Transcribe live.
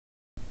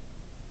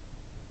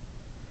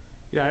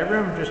G'day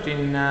everyone, just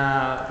in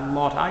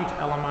lot 8,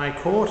 Ella-Mae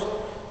Court.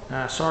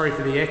 Sorry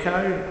for the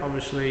echo,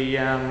 obviously the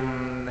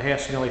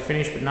house is nearly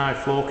finished but no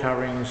floor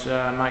coverings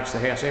makes the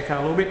house echo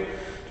a little bit.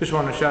 Just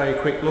wanted to show you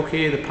a quick look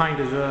here. The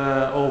painters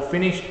are all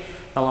finished.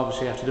 They'll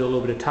obviously have to do a little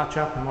bit of touch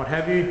up and what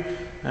have you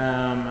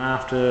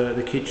after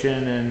the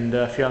kitchen and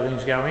a few other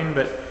things go in,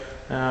 but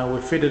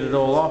we've fitted it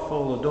all off.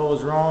 All the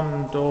doors are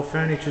on, door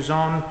furniture's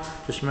on,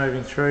 just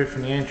moving through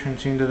from the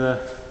entrance into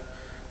the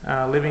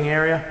living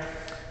area.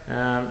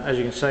 As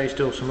you can see,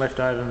 still some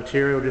leftover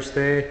material just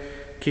there.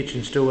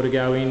 Kitchen still got to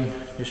go in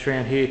just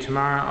around here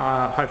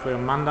tomorrow. Hopefully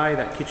on Monday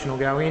that kitchen will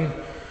go in.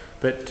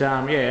 But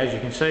yeah, as you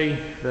can see,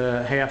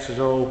 the house is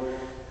all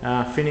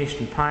finished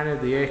and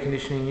painted. The air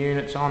conditioning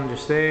unit's on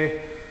just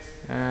there.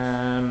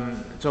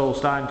 It's all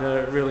starting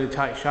to really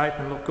take shape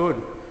and look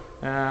good.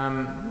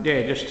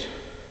 Yeah, just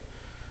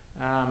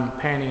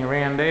panning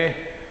around there,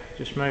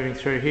 just moving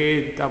through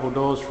here. Double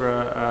doors for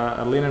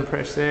a linen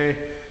press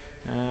there.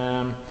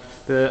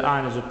 The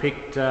owners have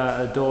picked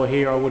a door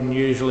here. I wouldn't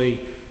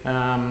usually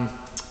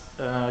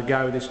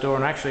go with this door,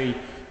 and actually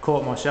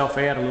caught myself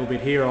out a little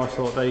bit here. I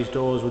thought these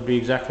doors would be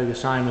exactly the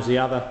same as the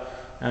other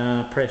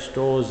press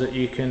doors that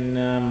you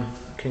can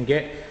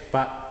get,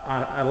 but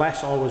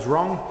alas I was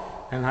wrong,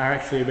 and they're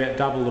actually about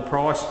double the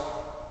price,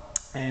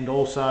 and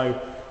also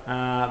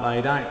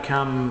they don't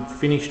come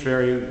finished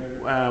very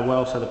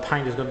well, so the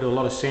painter's got to do a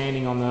lot of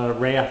sanding on the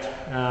route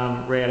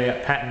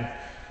out pattern.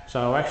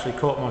 So I actually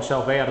caught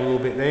myself out a little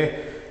bit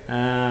there.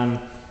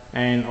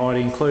 And I'd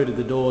included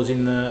the doors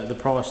in the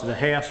price of the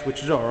house,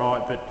 which is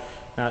alright, but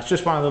it's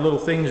just one of the little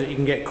things that you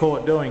can get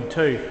caught doing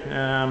too,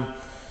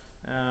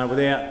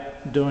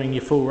 without doing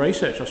your full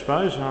research, I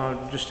suppose.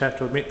 I just have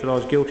to admit that I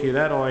was guilty of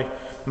that. I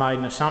made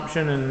an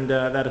assumption, and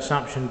that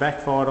assumption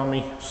backfired on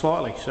me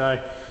slightly.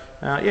 So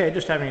yeah,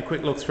 just having a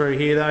quick look through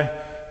here though,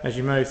 as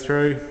you move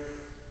through.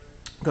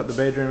 Got the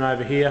bedroom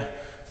over here,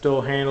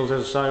 door handles,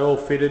 as I say, all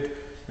fitted.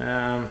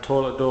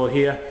 Toilet door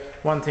here.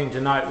 One thing to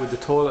note with the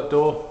toilet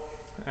door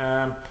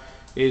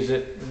is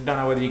that, I don't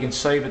know whether you can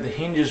see, but the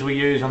hinges we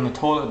use on the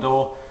toilet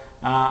door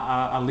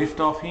are a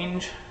lift-off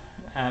hinge.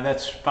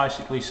 That's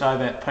basically so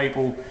that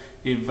people,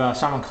 if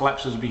someone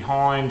collapses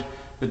behind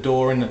the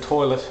door in the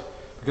toilet,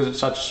 because it's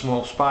such a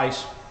small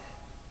space,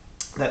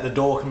 that the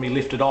door can be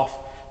lifted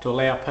off to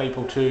allow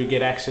people to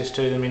get access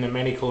to them in a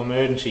medical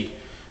emergency.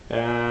 So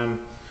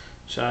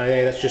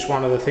yeah, that's just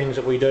one of the things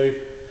that we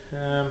do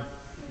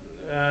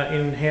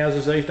in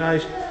houses these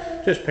days.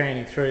 Just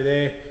panning through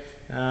there,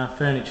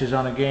 furniture's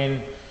on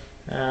again.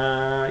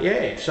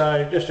 Yeah,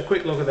 so just a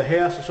quick look at the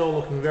house. It's all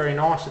looking very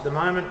nice at the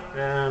moment.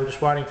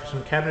 Just waiting for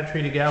some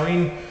cabinetry to go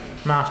in.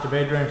 Master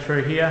bedroom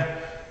through here,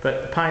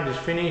 but the paint is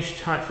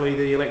finished. Hopefully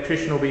the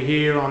electrician will be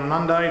here on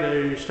Monday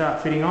to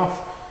start fitting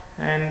off,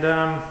 and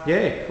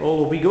yeah, all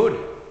will be good.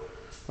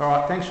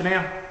 Alright, thanks for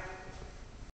now.